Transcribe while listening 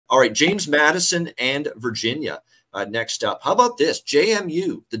All right, James Madison and Virginia next up. How about this?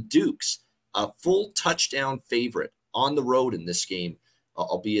 JMU, the Dukes, a full touchdown favorite on the road in this game,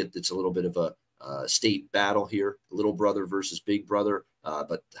 albeit it's a little bit of a state battle here, little brother versus big brother.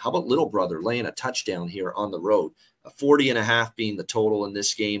 But how about little brother laying a touchdown here on the road? 40.5 being the total in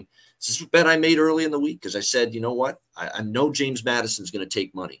this game. This is a bet I made early in the week because I said, you know what? I know James Madison's going to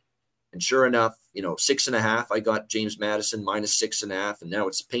take money. And sure enough, 6.5, I got James Madison -6.5, and now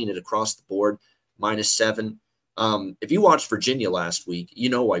it's painted across the board, -7. If you watched Virginia last week, you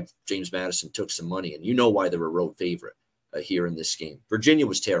know why James Madison took some money, and you know why they're a road favorite here in this game. Virginia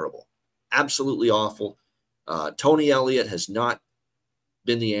was terrible, absolutely awful. Tony Elliott has not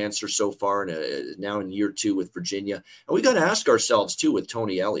been the answer so far, now in year 2 with Virginia. And we got to ask ourselves, too, with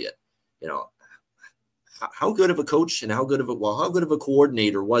Tony Elliott, how good of a coach and how good of a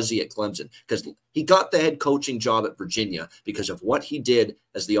coordinator was he at Clemson? Because he got the head coaching job at Virginia because of what he did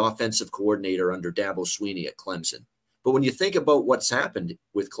as the offensive coordinator under Dabo Swinney at Clemson. But when you think about what's happened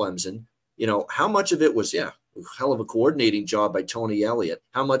with Clemson, how much of it was, hell of a coordinating job by Tony Elliott.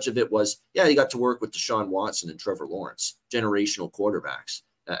 How much of it was, he got to work with Deshaun Watson and Trevor Lawrence, generational quarterbacks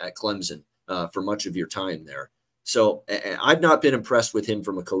at Clemson for much of your time there. So I've not been impressed with him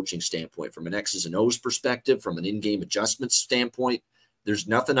from a coaching standpoint, from an X's and O's perspective, from an in-game adjustment standpoint. There's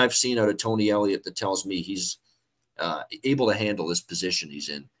nothing I've seen out of Tony Elliott that tells me he's able to handle this position he's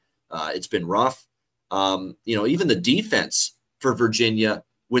in. It's been rough. Even the defense for Virginia,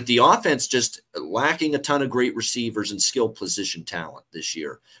 with the offense just lacking a ton of great receivers and skill position talent this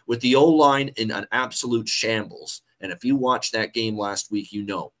year, with the O-line in an absolute shambles. And if you watched that game last week, you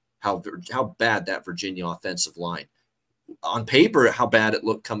know how bad that Virginia offensive line, on paper, how bad it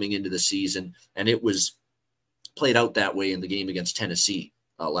looked coming into the season. And it was played out that way in the game against Tennessee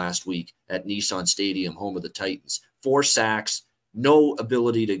last week at Nissan Stadium, home of the Titans. 4 sacks, no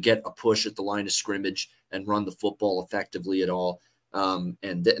ability to get a push at the line of scrimmage and run the football effectively at all. And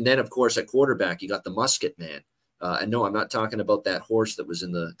then, of course, at quarterback, you got the Musket man. And no, I'm not talking about that horse that was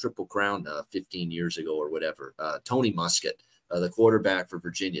in the Triple Crown 15 years ago or whatever. Tony Musket, the quarterback for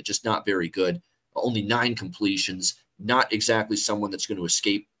Virginia, just not very good. Only 9 completions, not exactly someone that's going to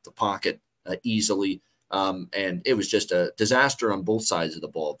escape the pocket easily. And it was just a disaster on both sides of the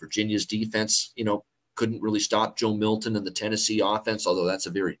ball. Virginia's defense, couldn't really stop Joe Milton and the Tennessee offense, although that's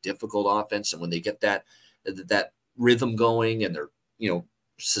a very difficult offense. And when they get that rhythm going and they're,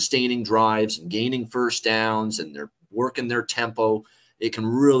 sustaining drives and gaining first downs and they're working their tempo, it can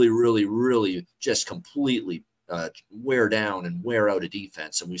really, really, really just completely wear down and wear out a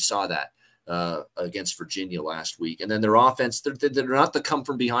defense. And we saw that against Virginia last week. And then their offense, they're not the come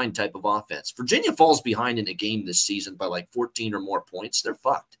from behind type of offense. Virginia falls behind in a game this season by like 14 or more points, they're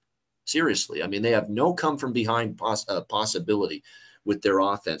fucked. Seriously. I mean, they have no come from behind possibility with their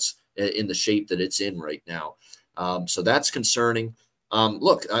offense in the shape that it's in right now. So that's concerning.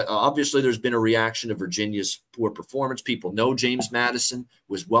 Look, obviously there's been a reaction to Virginia's poor performance. People know James Madison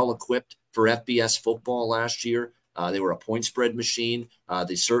was well equipped for FBS football last year. They were a point spread machine.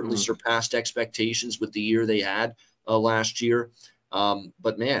 They certainly surpassed expectations with the year they had last year.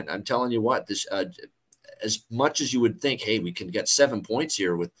 But man, I'm telling you what, this as much as you would think, hey, we can get 7 points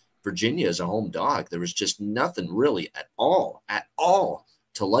here with Virginia as a home dog, there was just nothing really at all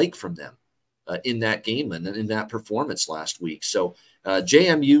to like from them in that game and in that performance last week. So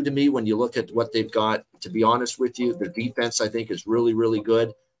JMU, to me, when you look at what they've got, to be honest with you, their defense, I think, is really, really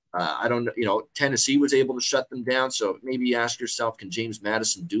good. I don't know, Tennessee was able to shut them down. So maybe you ask yourself, can James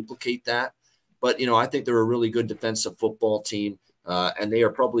Madison duplicate that? But, I think they're a really good defensive football team. And they are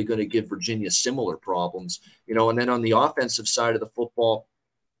probably going to give Virginia similar problems, and then on the offensive side of the football,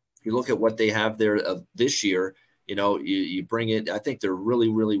 you look at what they have there this year, you bring in, I think they're really,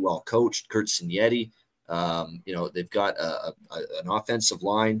 really well coached. Kurt Signetti, they've got an offensive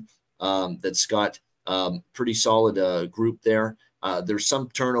line that's got pretty solid group there. There's some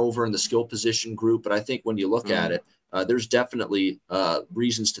turnover in the skill position group, but I think when you look at it, there's definitely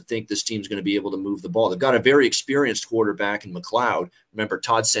reasons to think this team's going to be able to move the ball. They've got a very experienced quarterback in McLeod. Remember,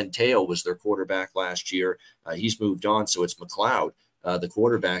 Todd Centeio was their quarterback last year. He's moved on, so it's McLeod, the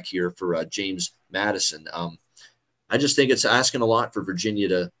quarterback here for James Madison. I just think it's asking a lot for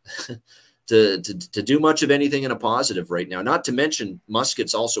Virginia to do much of anything in a positive right now. Not to mention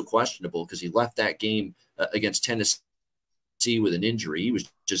Musket's also questionable because he left that game against Tennessee with an injury. He was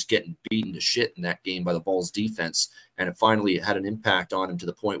just getting beaten to shit in that game by the Vols defense, and it finally had an impact on him to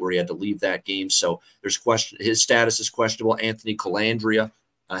the point where he had to leave that game. So there's question. His status is questionable. Anthony Calandria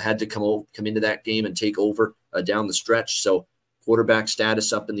had to come into that game and take over down the stretch. So quarterback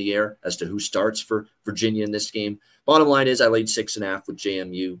status up in the air as to who starts for Virginia in this game. bottom line is I laid 6.5 with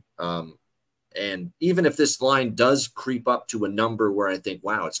JMU. And even if this line does creep up to a number where I think,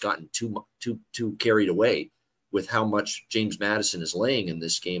 wow, it's gotten too carried away with how much James Madison is laying in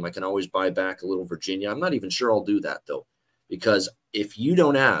this game, I can always buy back a little Virginia. I'm not even sure I'll do that, though, because if you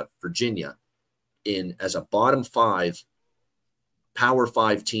don't have Virginia in as a bottom 5, Power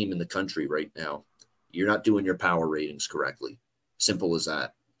 5 team in the country right now, you're not doing your power ratings correctly. Simple as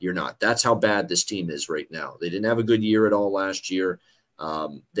that. You're not. That's how bad this team is right now. They didn't have a good year at all last year.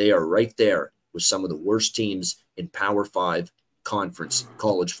 They are right there with some of the worst teams in Power 5 conference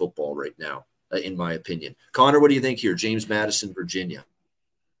college football right now, in my opinion. Connor, what do you think here? James Madison, Virginia.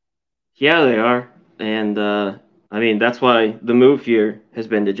 Yeah, they are. And, I mean, that's why the move here has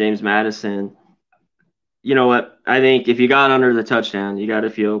been to James Madison. You know what? I think if you got under the touchdown, you got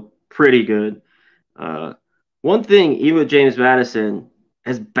to feel pretty good. One thing, even with James Madison,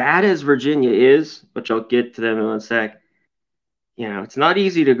 as bad as Virginia is, which I'll get to them in 1 sec, it's not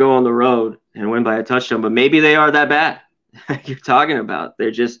easy to go on the road and win by a touchdown, but maybe they are that bad you're talking about. They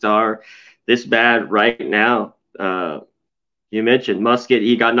just are this bad right now. You mentioned Musket.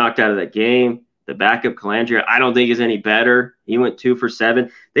 He got knocked out of that game. The backup, Calandria, I don't think is any better. He went 2 for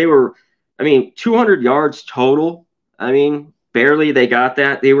 7. They were, 200 yards total. Barely they got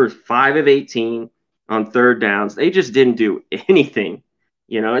that. They were 5 of 18 on third downs. They just didn't do anything.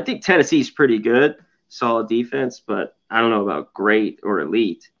 I think Tennessee's pretty good, solid defense, but I don't know about great or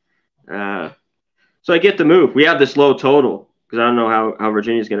elite. So I get the move. We have this low total because I don't know how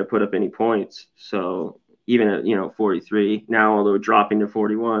Virginia's going to put up any points. So even at 43 now, although dropping to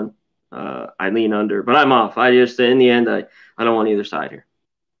 41, I lean under, but I'm off. I just in the end I don't want either side here.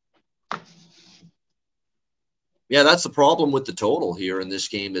 Yeah, that's the problem with the total here in this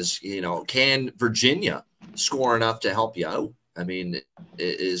game is, can Virginia score enough to help you out? It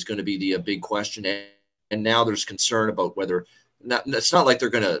is going to be the big question. And now there's concern about whether it's not like they're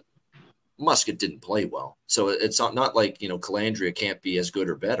going to – Musket didn't play well. So it's not like, Calandria can't be as good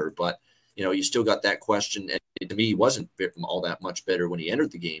or better. But, you still got that question. And to me, he wasn't all that much better when he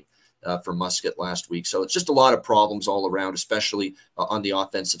entered the game for Musket last week. So it's just a lot of problems all around, especially on the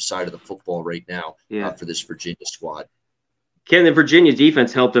offensive side of the football right now for this Virginia squad. Can the Virginia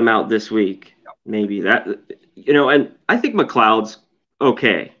defense help them out this week? Maybe that, and I think McLeod's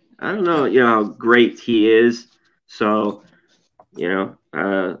okay. I don't know, how great he is. So,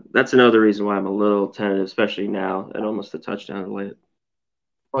 that's another reason why I'm a little tentative, especially now at almost a touchdown late.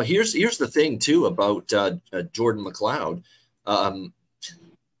 Well, here's the thing too about Jordan McLeod.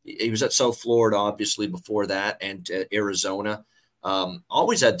 He was at South Florida, obviously, before that, and Arizona.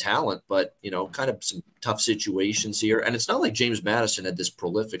 Always had talent, but, kind of some tough situations here. And it's not like James Madison had this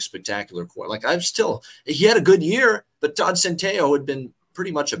prolific, spectacular core. Like, he had a good year, but Todd Centeio had been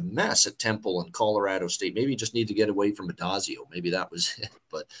pretty much a mess at Temple and Colorado State. Maybe he just need to get away from Adazio. Maybe that was it.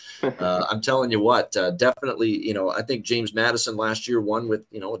 But I'm telling you what, definitely, I think James Madison last year won with,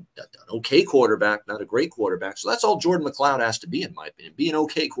 an okay quarterback, not a great quarterback. So that's all Jordan McLeod has to be, in my opinion. Be an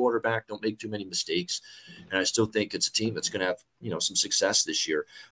okay quarterback. Don't make too many mistakes. And I still think it's a team that's going to have, some success this year.